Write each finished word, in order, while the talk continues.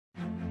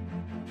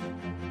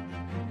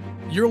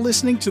You're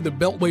listening to the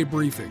Beltway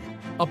Briefing,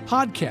 a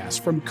podcast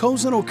from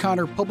Cozen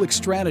O'Connor Public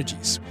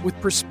Strategies with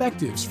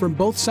perspectives from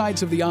both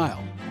sides of the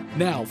aisle.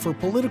 Now, for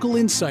political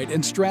insight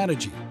and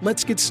strategy,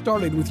 let's get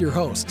started with your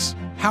hosts,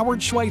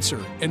 Howard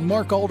Schweitzer and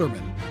Mark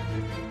Alderman.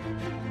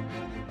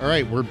 All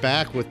right, we're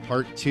back with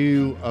part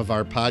 2 of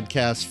our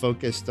podcast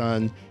focused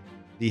on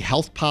the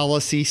health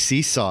policy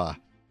seesaw,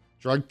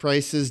 drug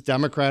prices,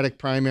 Democratic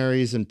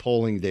primaries, and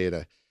polling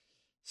data.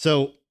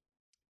 So,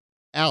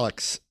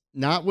 Alex,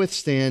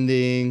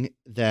 notwithstanding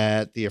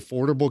that the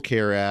Affordable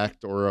Care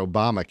Act, or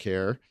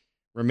Obamacare,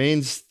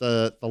 remains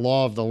the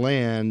law of the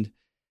land,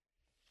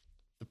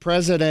 the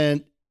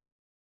president,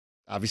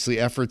 obviously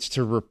efforts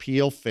to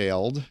repeal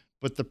failed,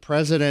 but the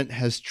president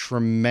has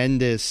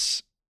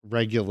tremendous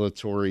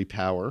regulatory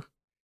power,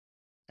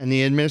 and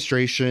the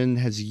administration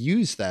has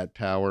used that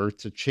power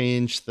to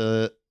change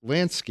the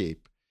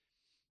landscape.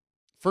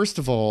 First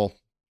of all,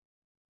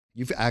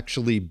 you've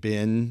actually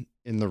been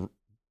in the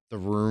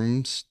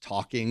rooms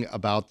talking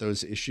about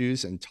those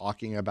issues and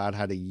talking about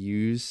how to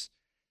use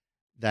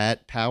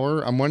that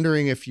power. I'm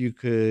wondering if you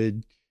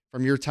could,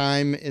 from your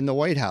time in the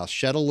White House,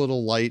 shed a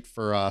little light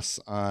for us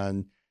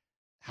on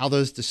how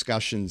those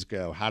discussions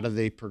go. How do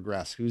they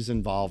progress? Who's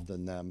involved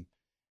in them?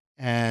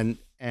 And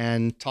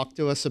talk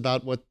to us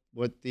about what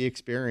the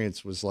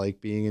experience was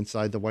like being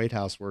inside the White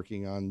House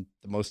working on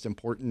the most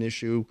important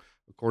issue,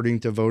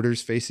 according to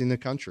voters, facing the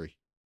country.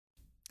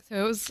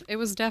 So it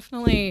was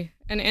definitely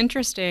an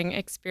interesting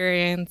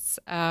experience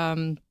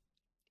in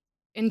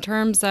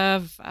terms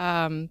of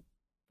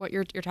what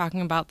you're talking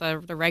about,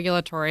 the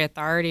regulatory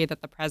authority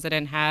that the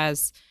president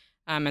has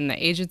and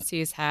the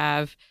agencies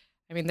have.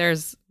 I mean,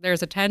 there's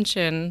a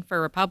tension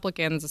for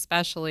Republicans,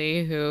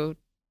 especially, who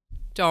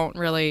don't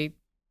really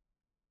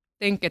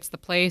think it's the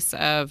place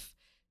of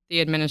the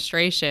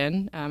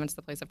administration. It's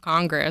the place of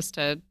Congress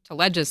to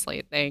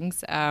legislate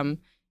things.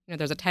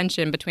 There's a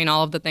tension between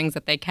all of the things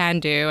that they can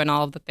do and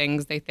all of the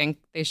things they think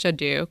they should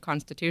do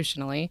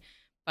constitutionally.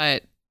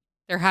 But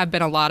there have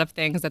been a lot of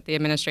things that the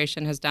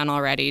administration has done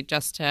already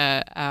just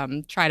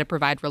to try to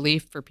provide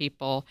relief for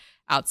people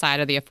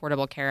outside of the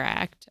Affordable Care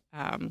Act.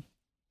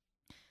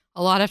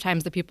 A lot of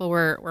times the people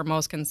we're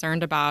most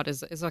concerned about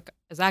is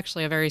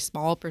actually a very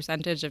small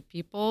percentage of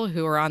people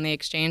who are on the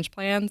exchange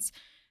plans.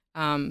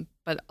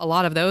 But a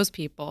lot of those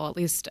people, at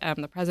least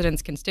the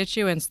president's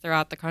constituents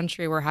throughout the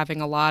country, were having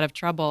a lot of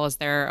trouble as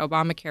their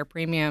Obamacare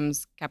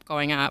premiums kept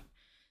going up.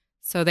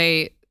 So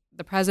the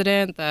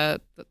president, the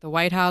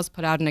White House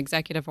put out an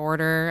executive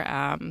order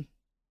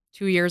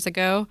 2 years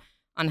ago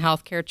on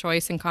healthcare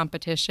choice and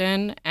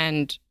competition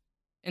and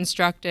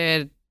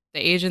instructed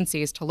the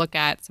agencies to look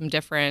at some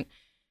different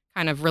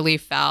kind of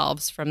relief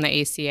valves from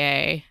the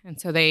ACA. And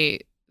so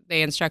they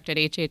instructed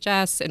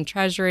HHS and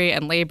Treasury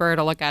and Labor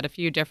to look at a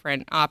few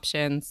different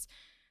options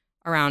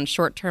around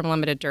short-term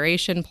limited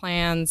duration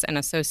plans and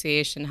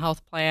association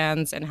health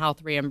plans and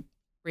health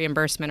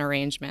reimbursement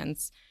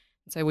arrangements.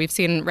 So we've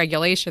seen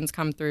regulations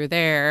come through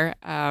there.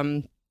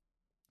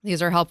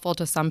 These are helpful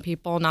to some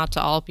people, not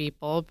to all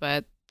people,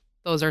 but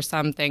those are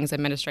some things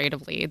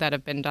administratively that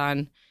have been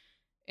done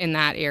in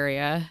that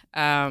area.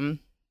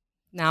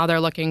 Now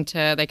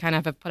they kind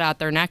of have put out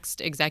their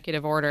next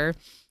executive order,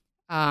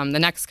 the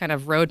next kind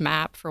of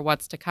roadmap for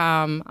what's to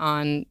come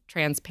on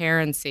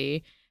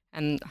transparency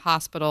and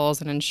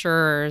hospitals and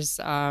insurers.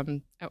 The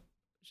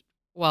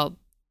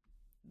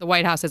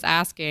White House is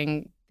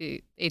asking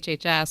the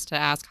HHS to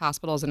ask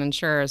hospitals and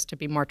insurers to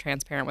be more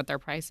transparent with their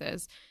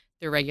prices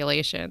through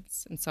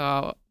regulations. And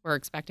so we're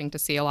expecting to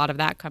see a lot of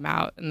that come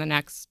out in the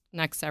next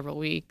several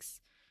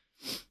weeks.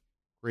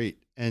 Great.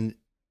 And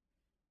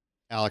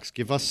Alex,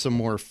 give us some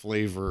more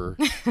flavor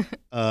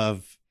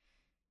of,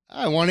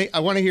 I want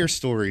to hear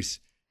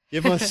stories.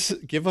 Give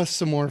us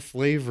some more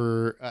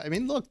flavor. I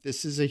mean, look,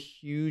 this is a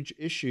huge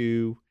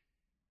issue,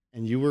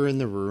 and you were in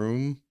the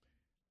room.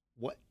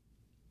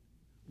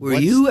 Were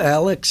you,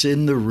 Alex,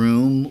 in the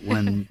room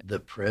when the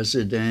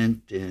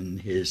president, in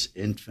his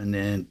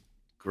infinite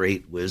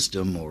great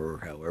wisdom, or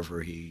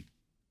however he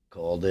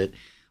called it,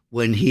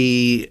 when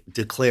he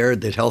declared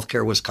that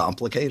healthcare was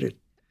complicated?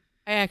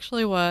 I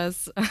actually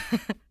was.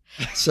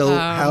 So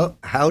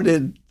how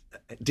did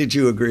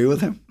you agree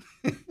with him?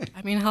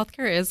 I mean,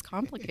 healthcare is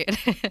complicated.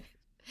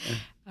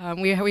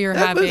 We were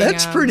having.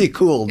 That's pretty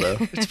cool, though.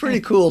 It's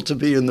pretty cool to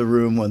be in the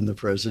room when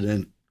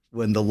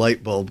the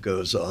light bulb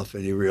goes off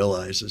and he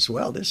realizes,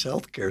 wow, this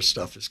healthcare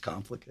stuff is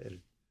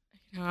complicated.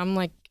 I'm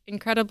like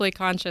incredibly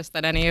conscious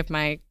that any of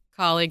my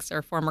colleagues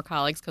or former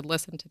colleagues could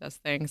listen to this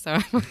thing, so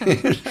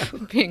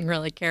I'm being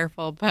really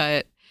careful.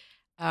 But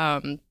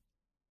we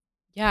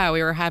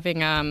were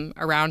having a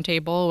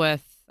roundtable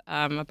with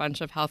a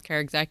bunch of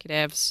healthcare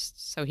executives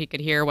so he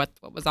could hear what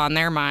was on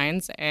their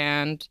minds.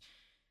 And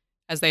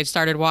as they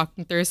started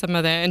walking through some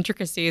of the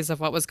intricacies of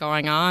what was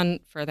going on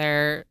for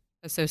their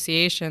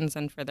associations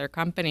and for their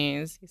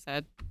companies, he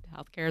said,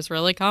 healthcare is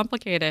really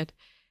complicated.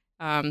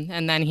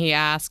 And then he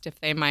asked if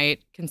they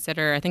might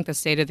consider, I think the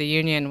State of the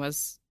Union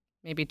was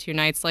maybe 2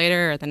 nights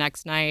later or the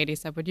next night. He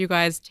said, would you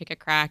guys take a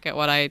crack at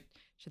what I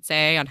should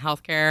say on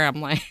healthcare?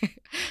 I'm like,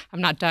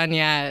 I'm not done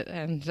yet.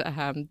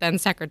 And then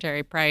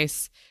Secretary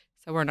Price.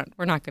 So we're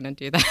not going to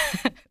do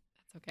that.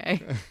 That's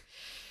okay.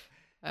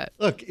 But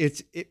Look,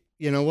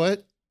 you know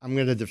what? I'm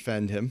going to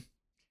defend him.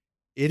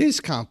 It is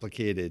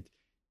complicated.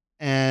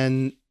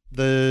 And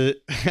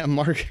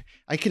Mark,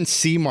 I can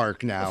see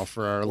Mark now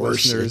for our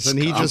listeners,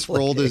 and he just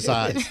rolled his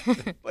eyes.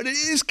 But it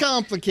is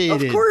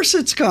complicated. Of course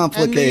it's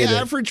complicated. And the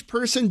average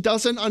person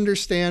doesn't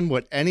understand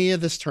what any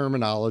of this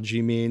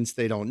terminology means.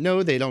 They don't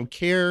know. They don't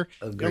care.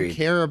 Agreed. They don't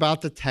care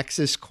about the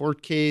Texas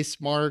court case,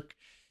 Mark.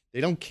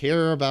 They don't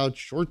care about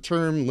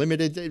short-term,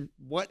 limited,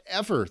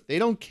 whatever. They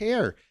don't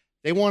care.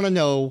 They want to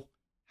know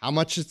how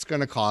much it's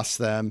going to cost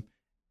them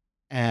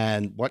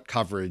and what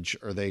coverage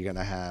are they going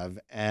to have.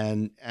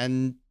 And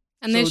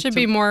they should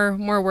be more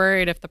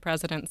worried if the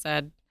president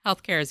said,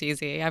 healthcare is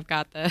easy. I've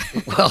got this.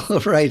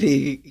 Well, right.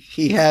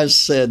 He has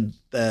said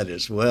that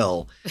as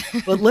well.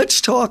 But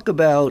let's talk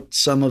about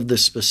some of the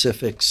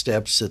specific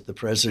steps that the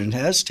president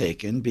has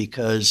taken,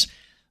 because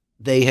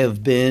they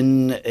have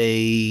been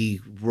a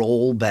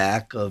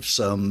rollback of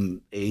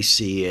some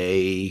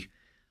ACA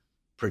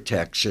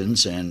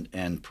protections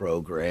and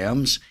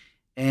programs.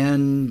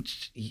 And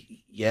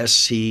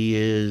yes, he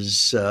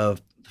is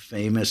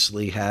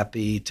famously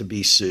happy to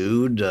be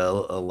sued. A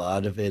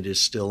lot of it is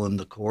still in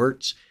the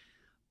courts.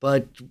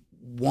 But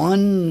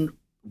one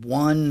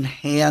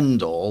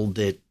handle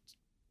that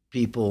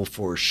people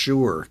for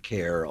sure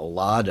care a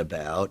lot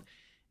about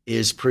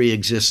is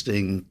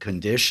pre-existing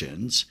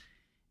conditions.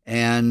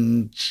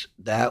 And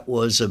that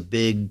was a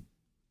big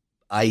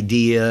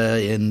idea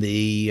in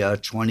the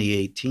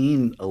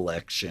 2018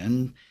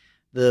 election.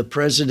 The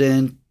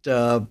president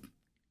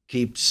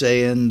keeps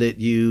saying that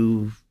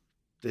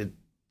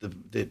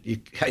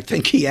I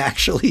think he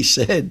actually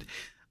said,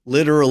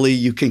 literally,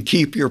 you can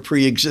keep your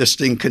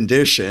pre-existing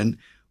condition,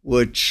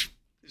 which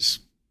is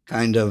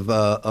kind of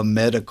a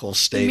medical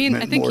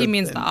statement. I think he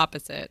means the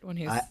opposite when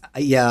he's.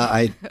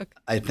 I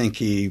think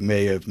he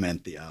may have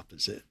meant the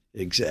opposite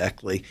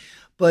exactly,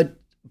 but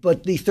the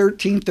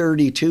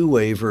 1332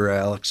 waiver,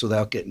 Alex,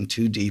 without getting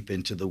too deep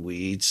into the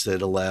weeds,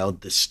 that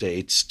allowed the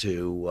states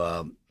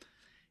to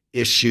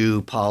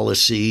issue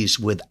policies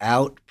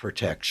without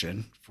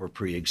protection for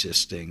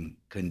pre-existing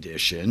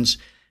conditions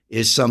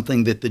is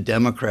something that the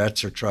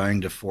Democrats are trying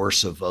to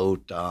force a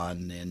vote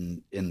on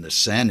in the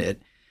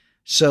Senate.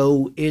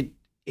 So it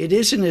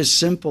isn't as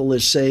simple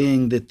as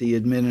saying that the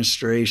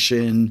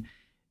administration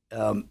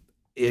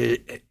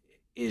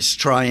is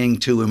trying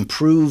to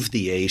improve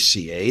the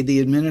ACA. The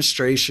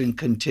administration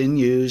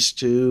continues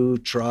to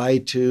try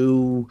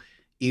to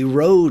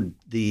erode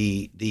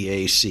the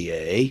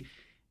ACA.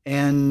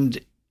 And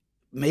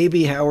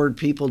maybe, Howard,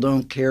 people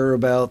don't care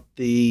about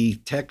the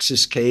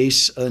Texas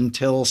case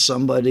until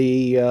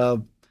somebody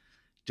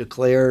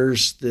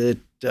declares that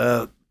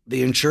the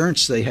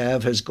insurance they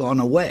have has gone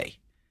away.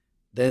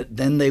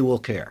 Then they will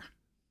care.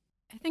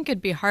 I think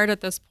it'd be hard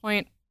at this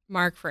point,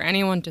 Mark, for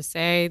anyone to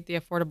say the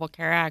Affordable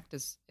Care Act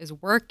is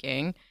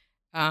working.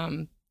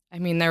 I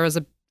mean,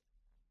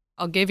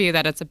 I'll give you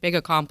that it's a big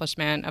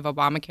accomplishment of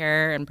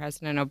Obamacare and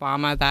President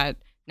Obama that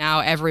now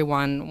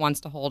everyone wants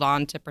to hold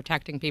on to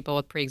protecting people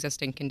with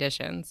pre-existing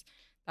conditions.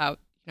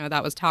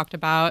 That was talked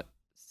about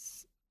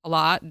a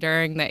lot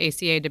during the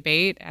ACA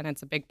debate, and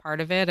it's a big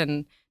part of it.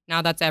 And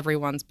now that's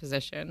everyone's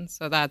position.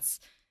 So that's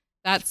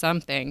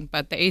something.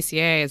 But the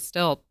ACA is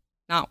still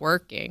not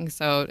working.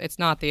 So it's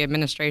not the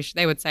administration.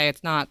 They would say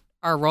it's not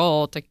our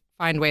role to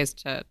find ways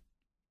to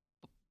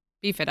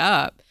beef it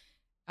up.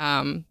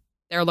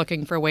 They're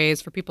looking for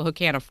ways for people who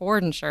can't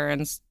afford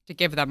insurance to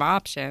give them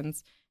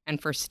options, and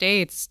for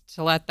states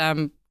to let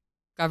them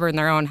govern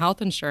their own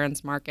health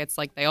insurance markets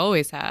like they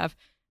always have.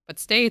 But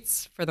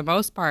states, for the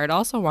most part,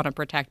 also want to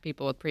protect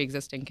people with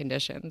pre-existing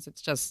conditions.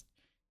 It's just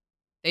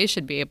they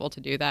should be able to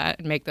do that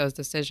and make those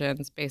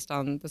decisions based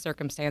on the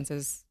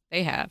circumstances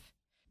they have.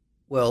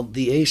 Well,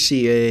 the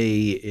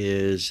ACA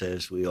is,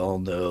 as we all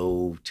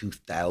know,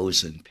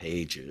 2,000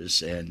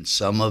 pages, and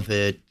some of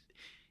it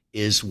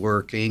is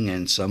working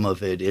and some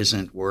of it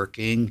isn't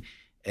working.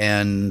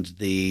 And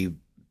the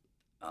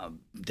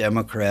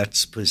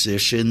Democrats'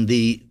 position,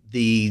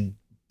 the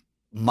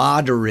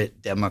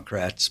moderate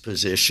Democrats'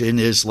 position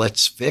is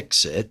let's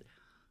fix it,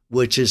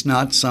 which is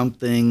not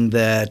something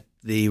that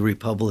the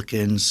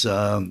Republicans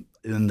in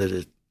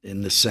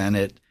the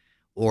Senate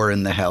or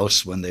in the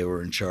House when they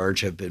were in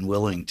charge have been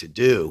willing to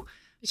do.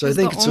 Because so I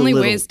think the only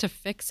ways to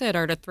fix it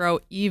are to throw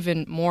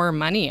even more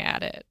money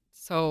at it.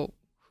 So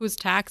whose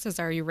taxes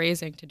are you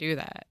raising to do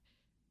that?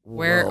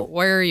 Where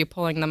are you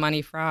pulling the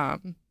money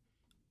from?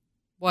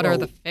 What are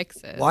the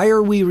fixes? Why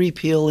are we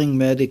repealing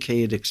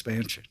Medicaid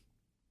expansion?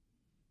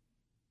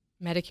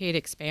 Medicaid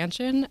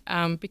expansion?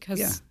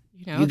 Because,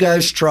 you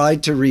guys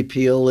tried to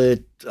repeal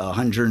it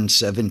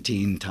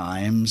 117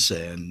 times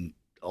and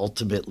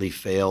ultimately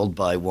failed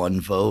by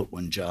one vote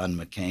when John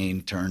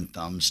McCain turned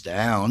thumbs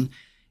down.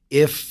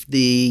 If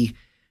the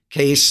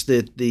case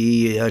that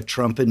the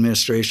Trump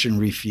administration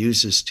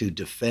refuses to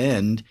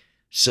defend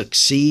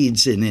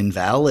succeeds in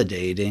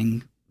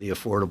invalidating the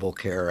Affordable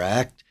Care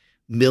Act,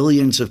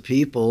 millions of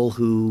people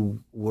who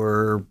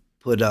were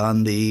put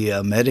on the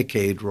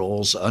Medicaid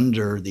rolls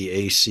under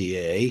the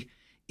ACA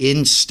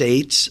in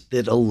states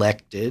that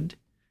elected,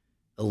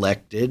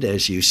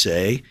 as you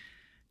say,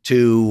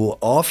 to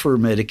offer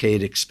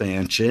Medicaid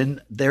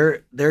expansion.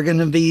 They're going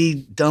to be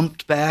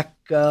dumped back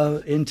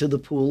into the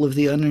pool of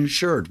the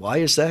uninsured. Why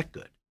is that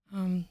good?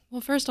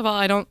 Well, first of all,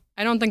 I don't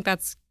think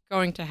that's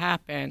going to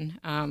happen.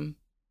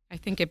 I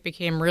think it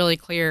became really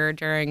clear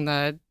during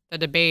the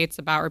debates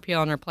about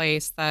repeal and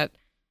replace that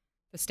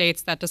the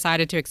states that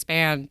decided to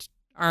expand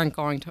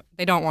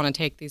they don't want to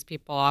take these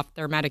people off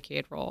their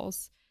Medicaid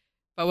rolls.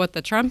 But with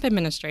the Trump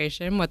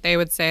administration, what they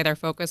would say they're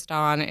focused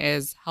on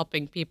is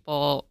helping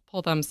people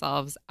pull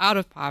themselves out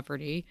of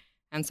poverty.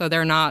 And so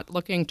they're not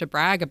looking to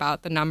brag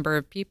about the number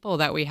of people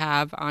that we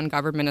have on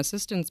government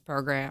assistance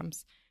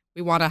programs.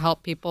 We want to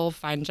help people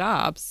find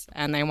jobs,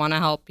 and they want to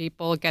help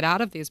people get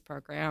out of these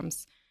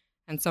programs.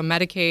 And so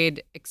Medicaid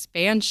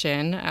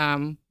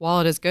expansion, while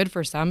it is good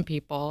for some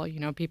people,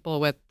 people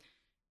with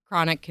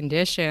chronic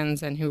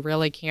conditions and who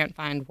really can't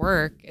find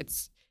work,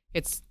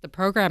 the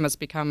program has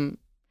become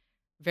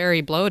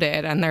very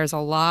bloated, and there's a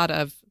lot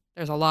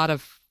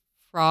of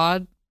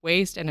fraud,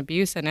 waste, and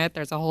abuse in it.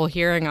 There's a whole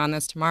hearing on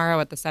this tomorrow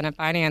at the Senate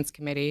Finance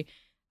Committee.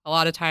 A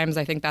lot of times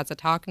I think that's a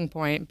talking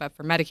point, but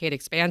for Medicaid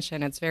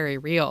expansion, it's very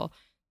real.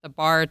 The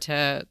bar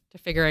to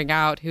figuring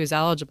out who's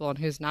eligible and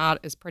who's not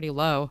is pretty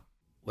low.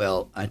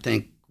 Well, I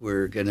think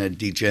we're going to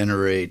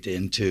degenerate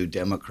into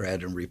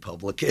Democrat and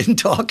Republican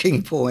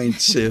talking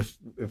points if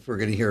we're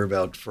going to hear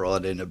about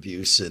fraud and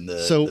abuse in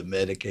the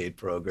Medicaid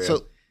program.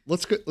 So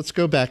let's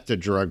go back to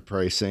drug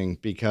pricing,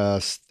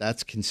 because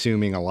that's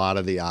consuming a lot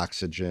of the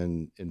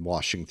oxygen in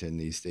Washington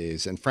these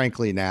days, and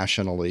frankly,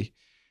 nationally.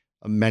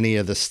 Many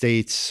of the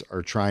states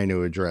are trying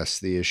to address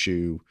the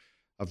issue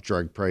of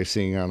drug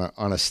pricing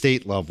on a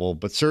state level,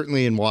 but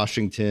certainly in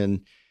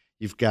Washington,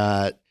 you've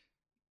got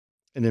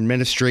an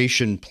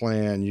administration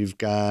plan, you've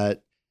got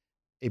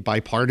a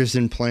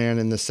bipartisan plan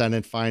in the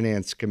Senate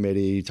Finance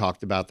Committee. You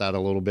talked about that a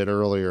little bit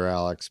earlier,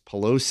 Alex.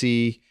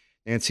 Nancy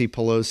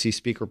Pelosi,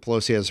 Speaker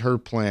Pelosi has her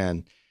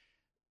plan.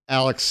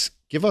 Alex,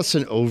 give us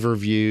an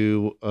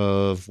overview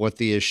of what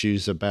the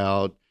issue's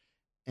about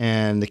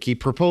and the key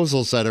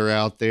proposals that are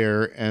out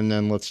there, and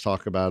then let's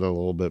talk about it a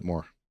little bit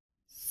more.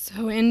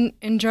 So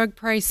in drug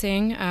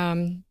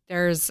pricing,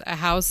 there's a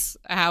House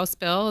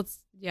bill.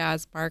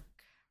 As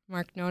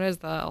Mark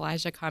noted, the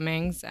Elijah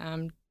Cummings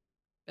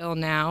bill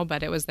now,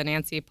 but it was the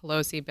Nancy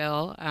Pelosi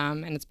bill,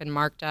 and it's been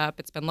marked up.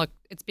 It's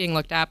being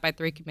looked at by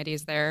 3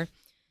 committees there.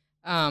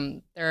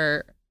 There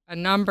are a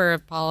number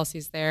of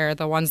policies there.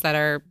 The ones that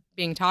are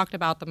being talked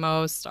about the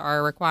most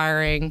are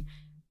requiring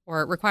the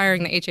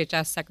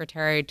HHS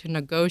secretary to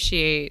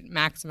negotiate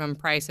maximum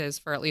prices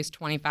for at least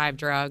 25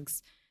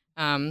 drugs.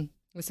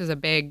 This is a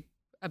big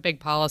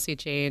policy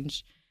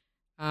change.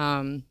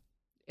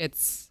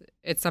 It's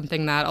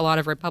something that a lot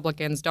of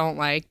Republicans don't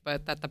like,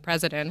 but that the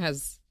president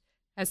has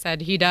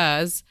said he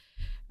does.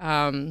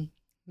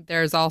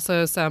 There's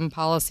also some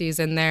policies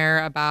in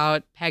there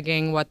about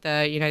pegging what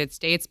the United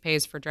States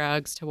pays for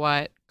drugs to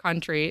what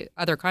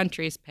other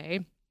countries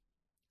pay,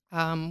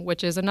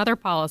 which is another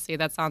policy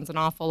that sounds an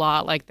awful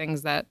lot like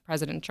things that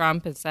President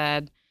Trump has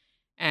said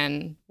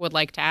and would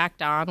like to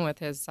act on with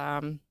his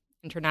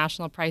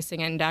International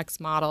Pricing Index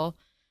model,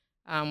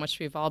 which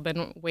we've all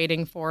been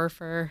waiting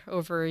for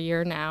over a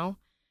year now.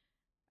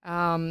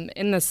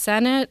 In the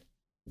Senate,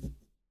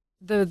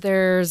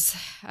 there's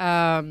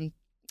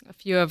a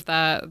few of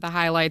the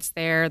highlights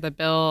there. The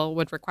bill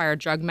would require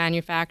drug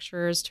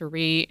manufacturers to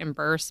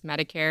reimburse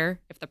Medicare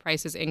if the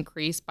prices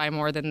increase by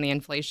more than the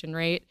inflation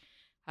rate.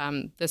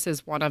 This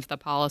is one of the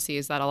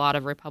policies that a lot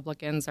of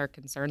Republicans are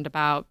concerned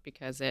about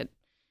because it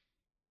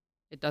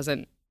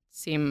doesn't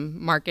seem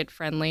market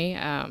friendly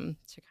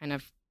to kind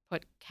of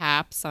put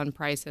caps on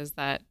prices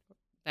that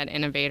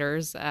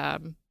innovators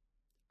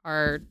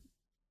are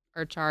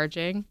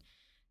charging.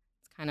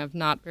 Kind of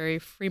not very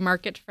free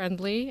market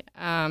friendly.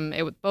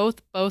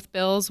 Both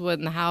bills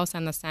in the House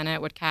and the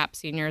Senate would cap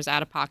seniors'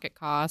 out-of-pocket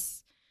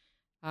costs.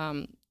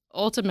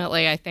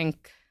 Ultimately, I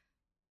think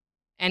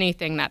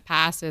anything that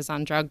passes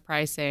on drug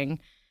pricing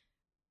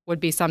would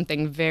be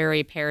something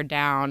very pared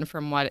down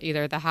from what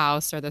either the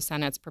House or the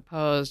Senate's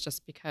proposed,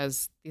 just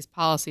because these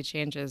policy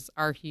changes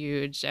are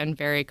huge and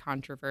very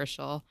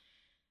controversial.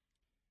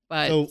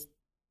 But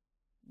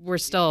we're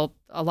still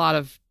a lot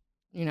of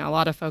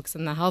folks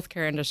in the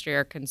healthcare industry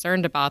are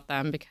concerned about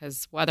them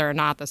because whether or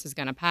not this is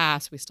going to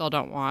pass, we still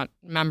don't want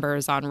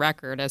members on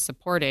record as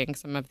supporting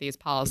some of these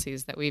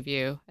policies that we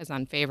view as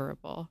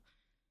unfavorable.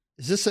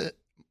 Is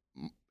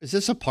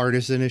this a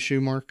partisan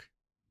issue, Mark?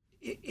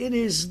 It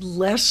is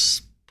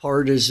less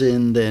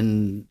partisan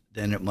than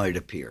it might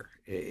appear.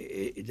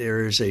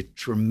 There is a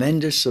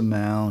tremendous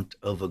amount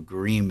of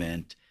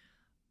agreement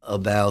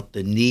about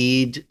the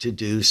need to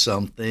do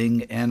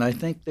something, and I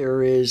think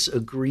there is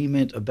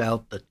agreement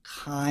about the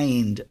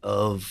kind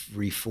of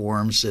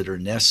reforms that are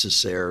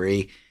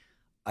necessary.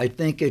 I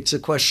think it's a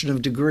question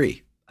of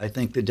degree. I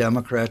think the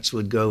Democrats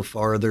would go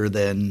farther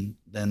than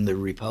the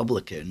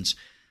Republicans,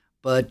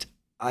 but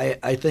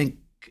I think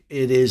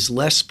it is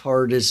less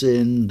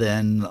partisan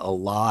than a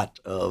lot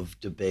of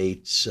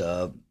debates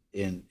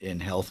in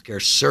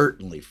healthcare,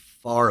 certainly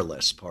far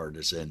less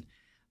partisan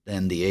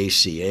than the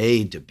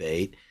ACA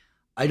debate.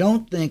 I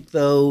don't think,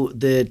 though,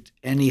 that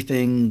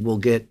anything will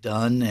get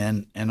done,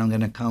 and I'm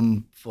going to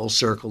come full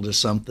circle to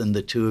something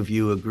the two of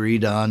you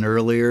agreed on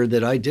earlier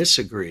that I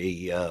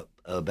disagree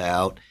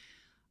about.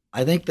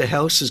 I think the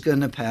House is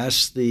going to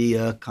pass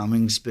the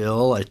Cummings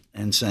bill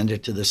and send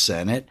it to the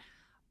Senate.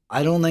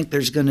 I don't think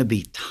there's going to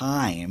be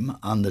time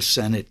on the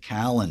Senate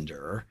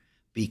calendar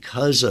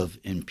because of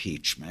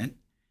impeachment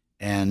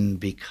and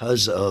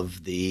because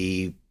of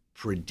the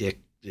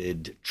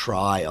predicted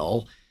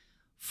trial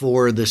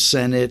for the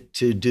Senate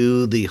to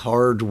do the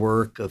hard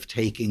work of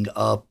taking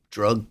up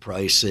drug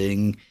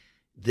pricing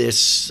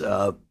this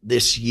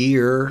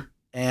year,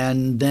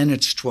 and then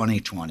it's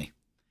 2020.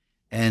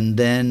 And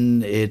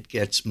then it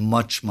gets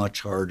much,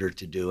 much harder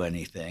to do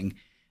anything.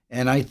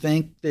 And I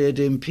think that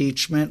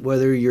impeachment,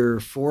 whether you're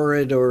for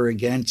it or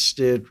against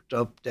it,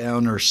 up,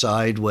 down, or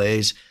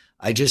sideways,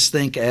 I just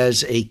think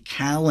as a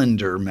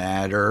calendar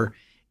matter,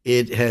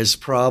 it has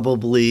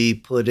probably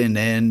put an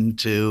end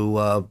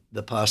to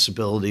the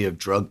possibility of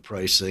drug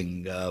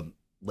pricing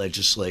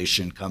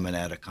legislation coming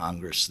out of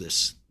Congress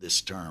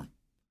this term.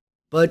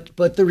 But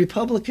the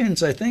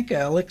Republicans, I think,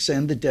 Alex,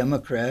 and the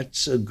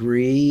Democrats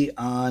agree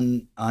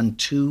on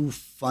two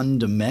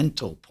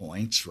fundamental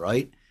points,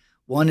 right?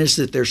 One is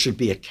that there should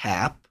be a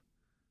cap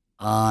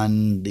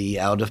on the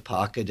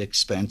out-of-pocket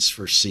expense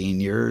for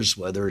seniors,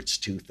 whether it's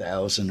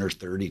 $2,000 or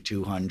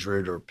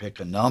 $3,200 or pick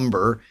a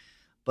number.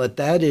 But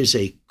that is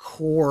a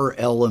core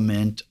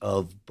element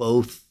of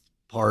both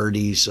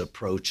parties'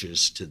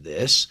 approaches to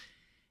this.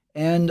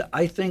 And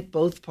I think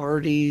both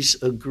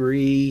parties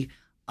agree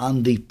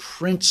on the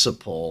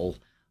principle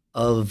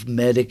of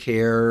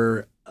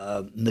Medicare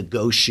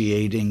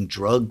negotiating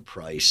drug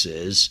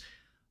prices,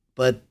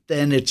 but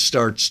then it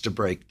starts to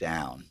break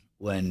down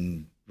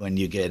when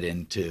you get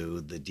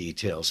into the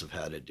details of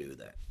how to do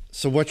that.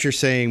 So what you're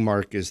saying,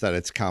 Mark, is that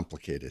it's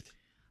complicated.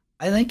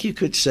 I think you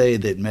could say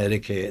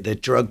that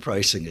drug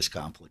pricing is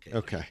complicated.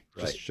 Okay,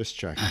 right. Just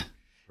checking.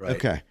 Right.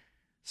 Okay.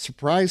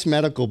 Surprise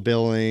medical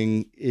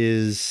billing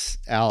is,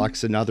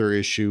 Alex, another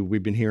issue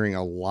we've been hearing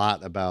a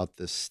lot about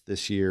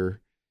this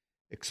year.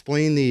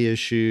 Explain the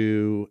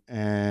issue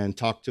and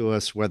talk to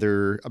us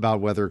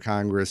about whether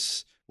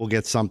Congress will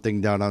get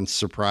something done on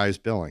surprise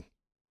billing.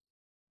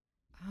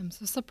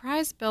 So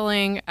surprise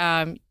billing,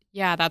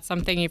 that's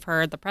something you've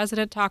heard the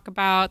president talk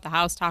about, the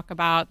House talk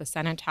about, the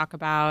Senate talk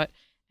about.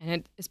 And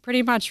it is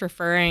pretty much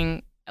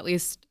referring, at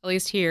least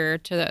here,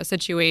 to a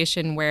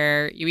situation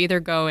where you either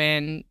go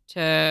in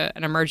to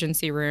an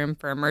emergency room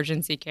for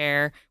emergency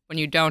care when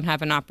you don't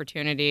have an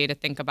opportunity to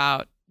think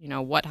about,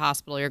 what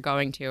hospital you're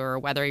going to, or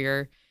whether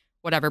you're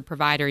whatever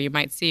provider you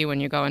might see when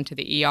you go into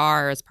the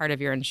ER as part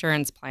of your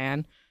insurance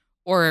plan,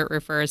 or it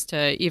refers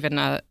to even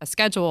a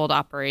scheduled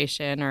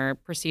operation or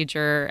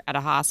procedure at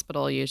a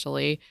hospital,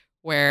 usually,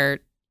 where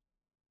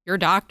your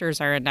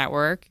doctors are in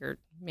network,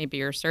 maybe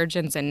your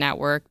surgeon's in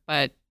network,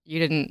 but you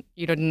didn't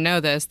know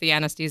this. The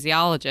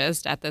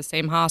anesthesiologist at the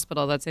same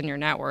hospital that's in your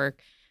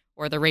network,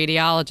 or the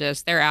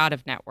radiologist, they're out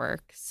of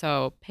network.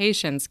 So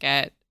patients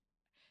get,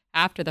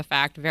 after the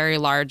fact, very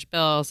large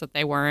bills that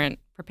they weren't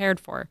prepared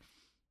for,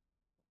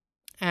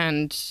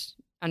 and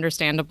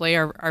understandably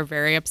are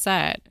very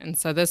upset. And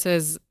so this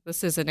is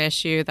an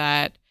issue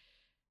that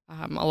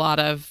a lot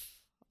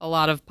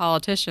of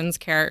politicians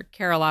care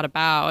a lot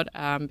about,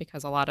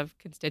 because a lot of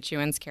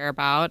constituents care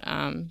about,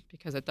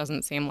 because it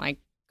doesn't seem like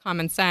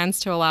common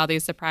sense to allow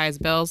these surprise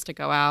bills to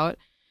go out.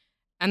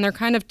 And there are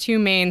kind of two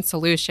main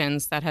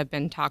solutions that have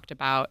been talked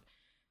about.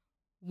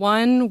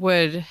 One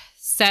would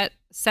set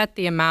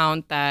the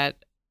amount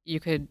that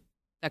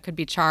could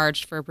be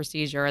charged for a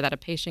procedure, or that a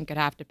patient could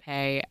have to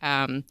pay,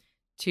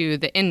 to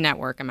the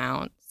in-network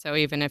amount. So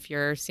even if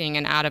you're seeing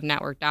an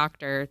out-of-network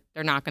doctor,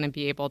 they're not going to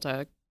be able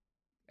to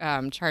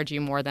charge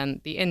you more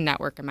than the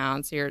in-network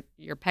amount. So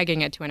you're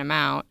pegging it to an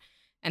amount.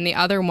 And the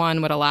other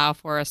one would allow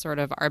for a sort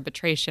of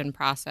arbitration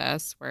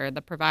process where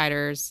the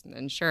providers and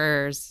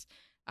insurers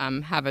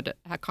have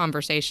a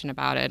conversation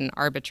about it and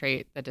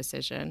arbitrate the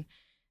decision.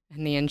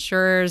 And the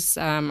insurers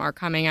are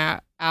coming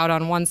out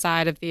on one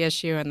side of the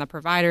issue, and the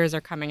providers are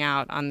coming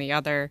out on the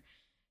other.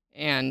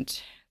 And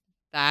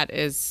that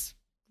is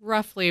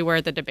roughly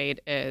where the debate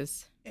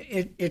is.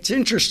 It's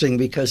interesting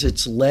because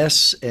it's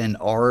less an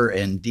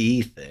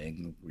R&D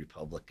thing,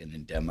 Republican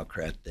and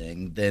Democrat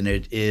thing, than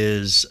it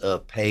is a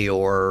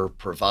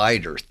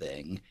payer-provider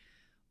thing.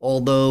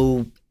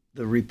 Although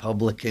the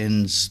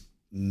Republicans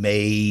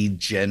may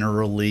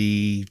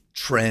generally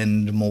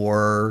trend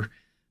more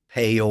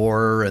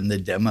payer and the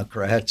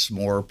Democrats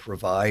more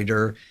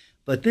provider.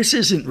 But this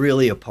isn't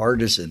really a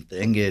partisan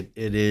thing. It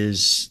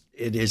is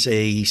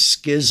a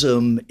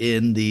schism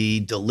in the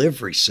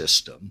delivery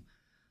system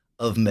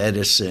of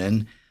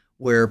medicine,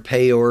 where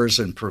payers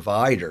and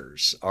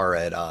providers are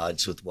at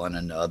odds with one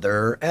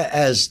another,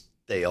 as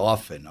they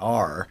often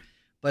are.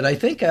 But I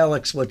think,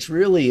 Alex, what's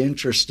really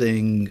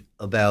interesting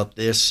about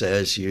this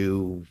as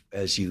you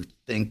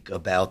think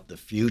about the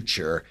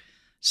future,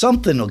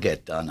 something will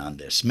get done on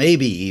this.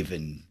 Maybe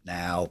even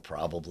now,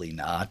 probably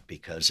not,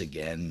 because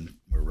again,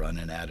 we're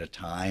running out of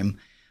time.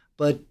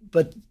 But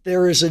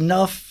there is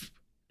enough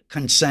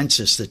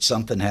consensus that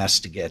something has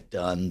to get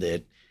done,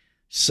 that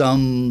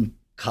some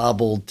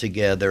cobbled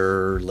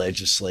together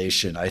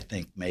legislation, I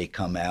think, may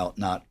come out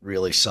not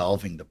really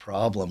solving the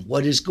problem.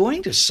 What is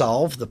going to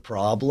solve the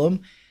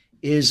problem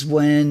is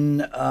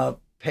when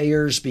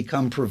payers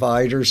become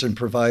providers and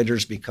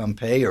providers become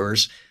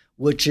payers,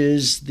 which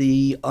is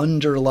the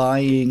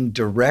underlying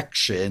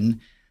direction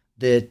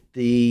that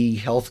the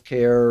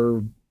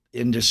healthcare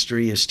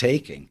industry is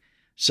taking.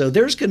 So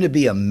there's going to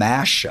be a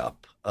mashup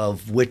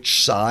of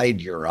which side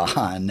you're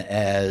on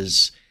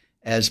as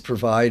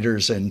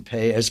providers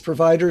as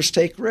providers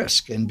take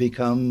risk and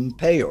become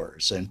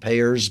payers, and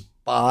payers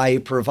buy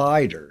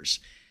providers.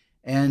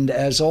 And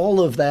as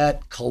all of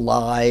that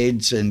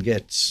collides and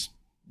gets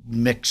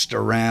mixed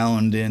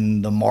around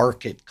in the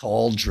market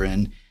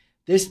cauldron,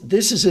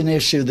 this is an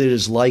issue that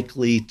is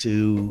likely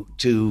to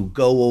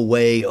go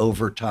away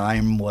over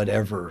time,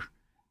 whatever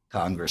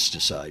Congress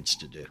decides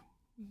to do.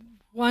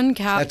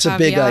 That's a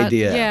big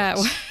idea.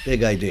 Yeah,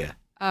 big idea.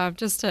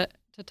 Just to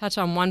touch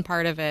on one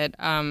part of it,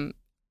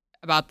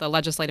 about the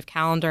legislative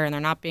calendar and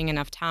there not being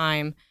enough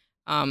time.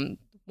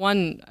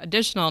 One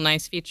additional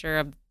nice feature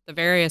of the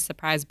various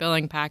surprise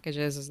billing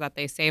packages is that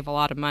they save a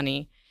lot of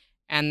money.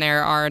 And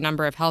there are a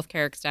number of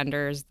healthcare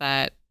extenders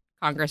that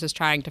Congress is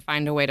trying to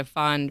find a way to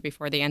fund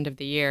before the end of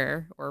the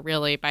year, or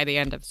really by the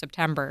end of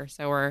September.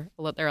 So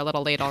they're a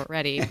little late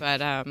already.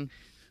 But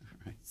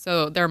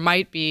so there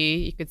might be,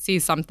 you could see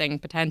something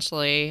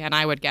potentially, and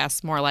I would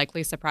guess more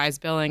likely surprise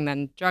billing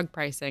than drug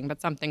pricing,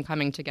 but something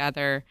coming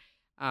together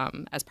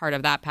as part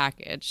of that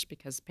package,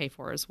 because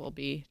pay-fors will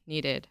be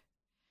needed.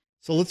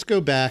 So let's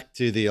go back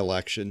to the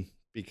election,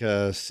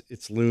 because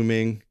it's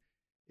looming.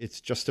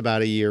 It's just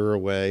about a year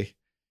away.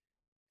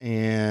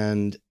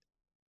 And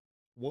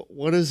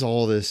what does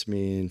all this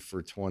mean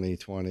for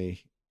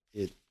 2020?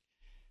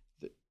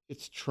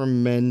 It's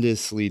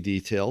tremendously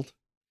detailed.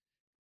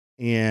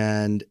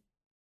 And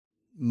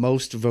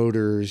most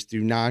voters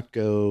do not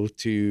go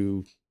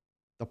to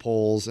the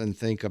polls and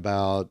think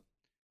about,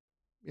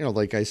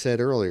 like I said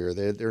earlier,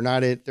 they're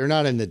not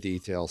in the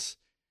details.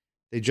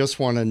 They just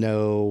want to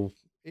know.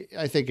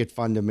 I think it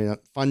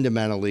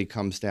fundamentally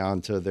comes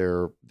down to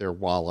their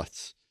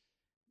wallets.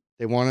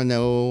 They want to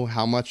know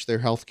how much their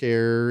health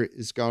care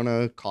is going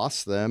to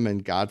cost them,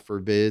 and God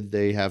forbid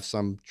they have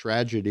some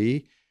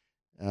tragedy,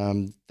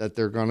 that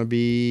they're going to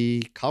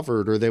be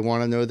covered, or they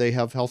want to know they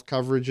have health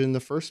coverage in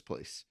the first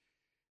place.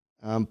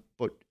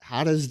 But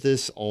how does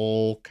this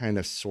all kind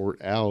of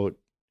sort out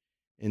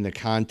in the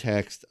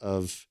context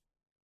of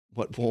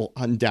what will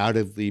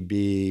undoubtedly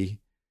be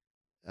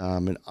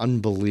an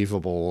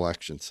unbelievable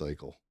election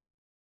cycle?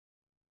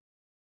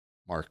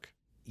 Mark.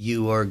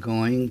 You are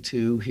going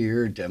to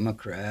hear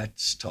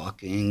Democrats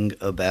talking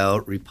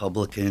about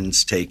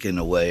Republicans taking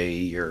away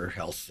your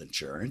health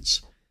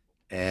insurance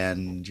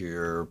and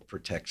your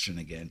protection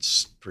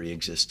against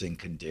pre-existing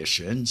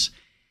conditions.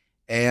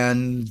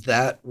 And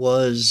that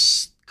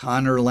was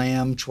Connor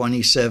Lamb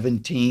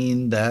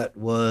 2017. That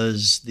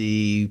was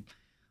the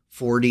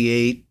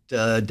 48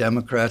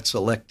 Democrats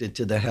elected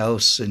to the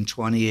House in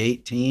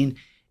 2018.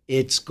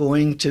 It's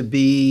going to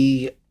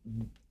be,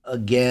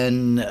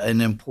 again,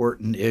 an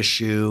important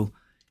issue.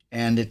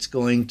 And it's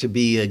going to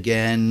be,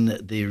 again,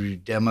 the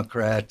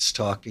Democrats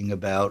talking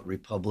about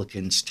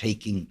Republicans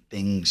taking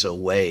things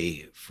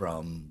away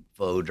from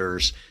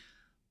voters.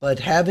 But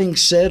having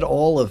said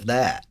all of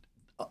that,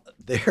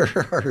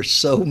 there are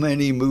so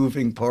many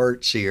moving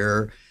parts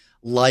here,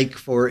 like,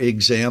 for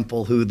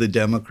example, who the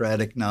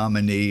Democratic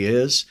nominee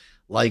is,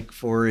 like,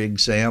 for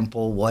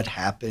example, what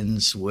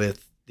happens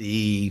with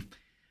the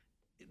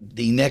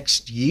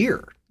next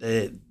year.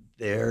 The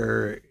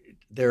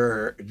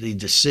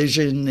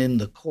decision in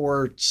the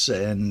courts,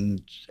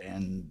 and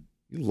you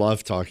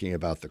love talking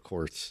about the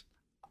courts.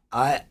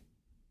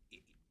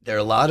 There are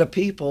a lot of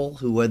people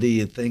who, whether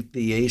you think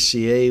the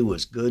ACA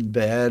was good,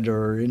 bad,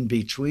 or in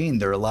between,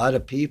 there are a lot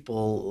of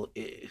people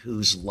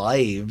whose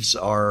lives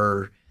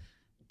are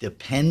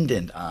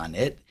dependent on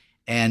it.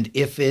 And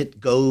if it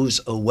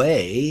goes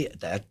away,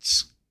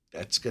 that's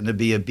going to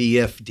be a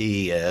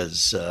BFD,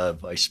 as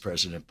Vice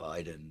President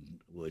Biden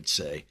would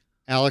say.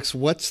 Alex,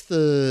 what's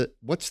the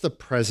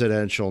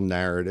presidential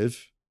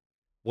narrative?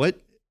 What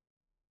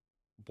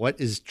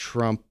is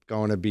Trump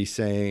going to be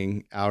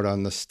saying out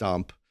on the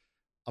stump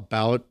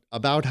about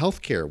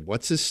healthcare?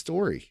 What's his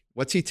story?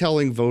 What's he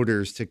telling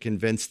voters to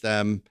convince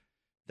them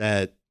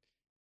that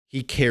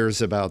he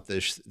cares about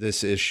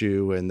this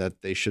issue and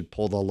that they should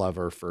pull the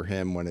lever for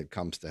him when it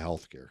comes to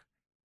healthcare?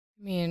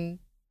 I mean,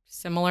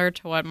 similar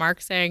to what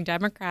Mark's saying,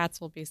 Democrats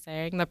will be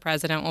saying, the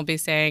president will be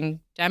saying,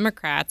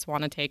 Democrats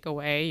want to take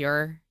away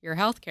your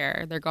health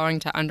care. They're going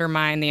to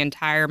undermine the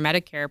entire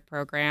Medicare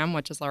program,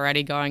 which is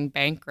already going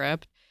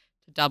bankrupt,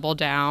 to double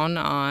down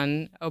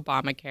on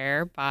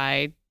Obamacare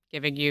by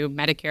giving you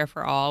Medicare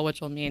for all,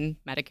 which will mean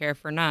Medicare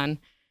for none.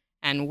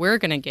 And we're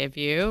going to give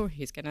you,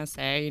 he's going to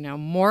say,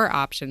 more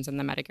options in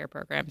the Medicare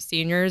program.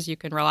 Seniors, you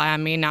can rely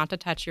on me not to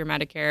touch your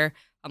Medicare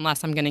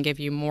unless I'm going to give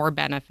you more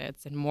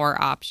benefits and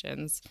more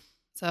options.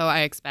 So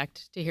I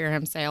expect to hear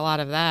him say a lot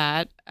of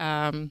that.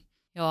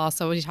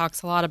 He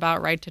talks a lot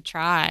about right to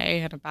try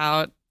and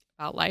about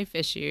life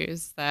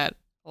issues that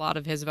a lot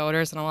of his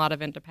voters and a lot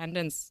of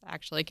independents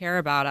actually care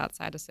about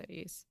outside of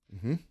cities.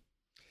 Mm-hmm.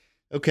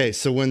 Okay,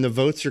 so when the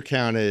votes are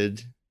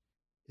counted,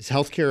 is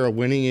healthcare a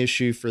winning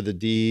issue for the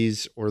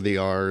Ds or the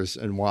Rs,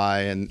 and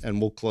why? And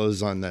we'll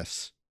close on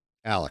this.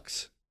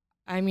 Alex.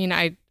 I mean,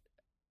 I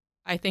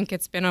think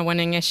it's been a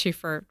winning issue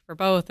for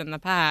both in the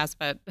past,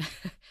 but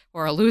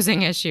or a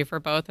losing issue for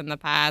both in the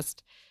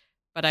past.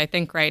 But I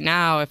think right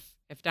now,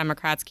 if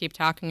Democrats keep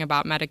talking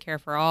about Medicare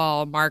for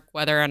all, mark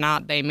whether or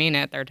not they mean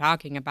it, they're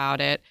talking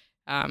about it,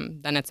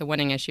 then it's a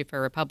winning issue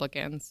for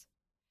Republicans.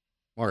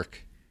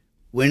 Mark.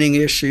 Winning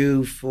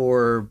issue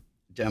for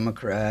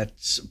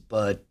Democrats,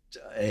 but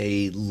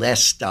a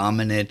less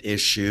dominant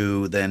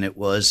issue than it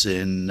was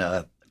in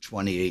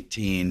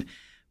 2018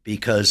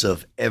 because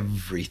of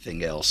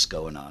everything else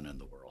going on in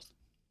the world.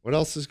 What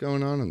else is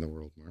going on in the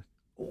world, Mark?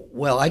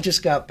 Well, I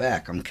just got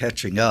back. I'm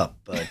catching up,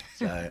 but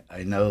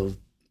I know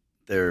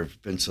there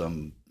have been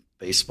some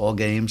baseball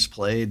games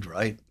played,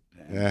 right?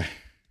 Yeah,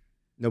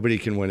 nobody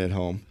can win at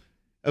home.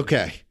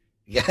 Okay.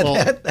 Yeah,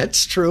 well,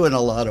 that's true in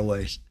a lot of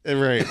ways.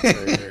 Right.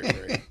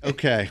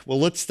 Okay, well,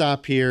 let's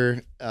stop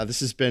here.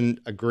 This has been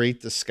a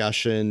great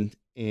discussion,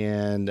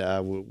 and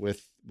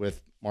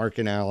with Mark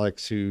and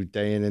Alex, who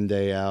day in and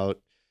day out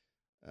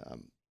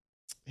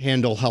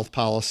handle health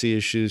policy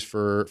issues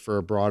for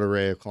a broad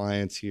array of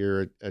clients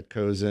here at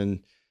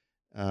Cozen.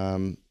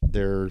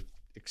 They're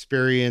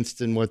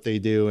experienced in what they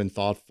do and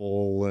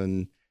thoughtful,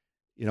 and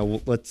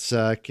let's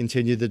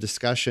continue the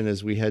discussion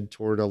as we head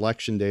toward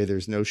Election Day.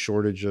 There's no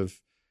shortage of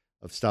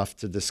stuff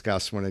to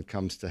discuss when it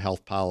comes to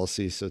health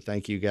policy. So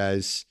thank you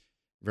guys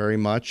very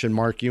much. And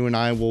Mark, you and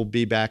I will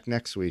be back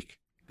next week.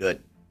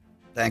 Good.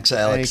 Thanks,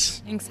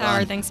 Alex. Thanks,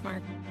 Howard. Thanks,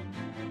 Mark.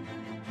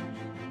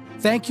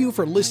 Thank you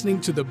for listening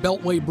to the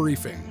Beltway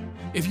Briefing.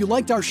 If you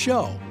liked our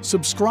show,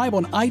 subscribe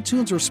on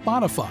iTunes or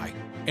Spotify.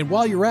 And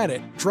while you're at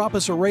it, drop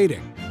us a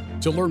rating.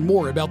 To learn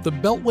more about the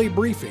Beltway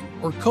Briefing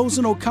or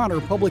Cozen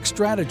O'Connor Public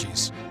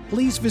Strategies,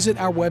 please visit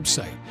our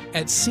website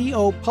at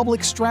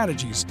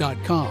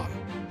copublicstrategies.com.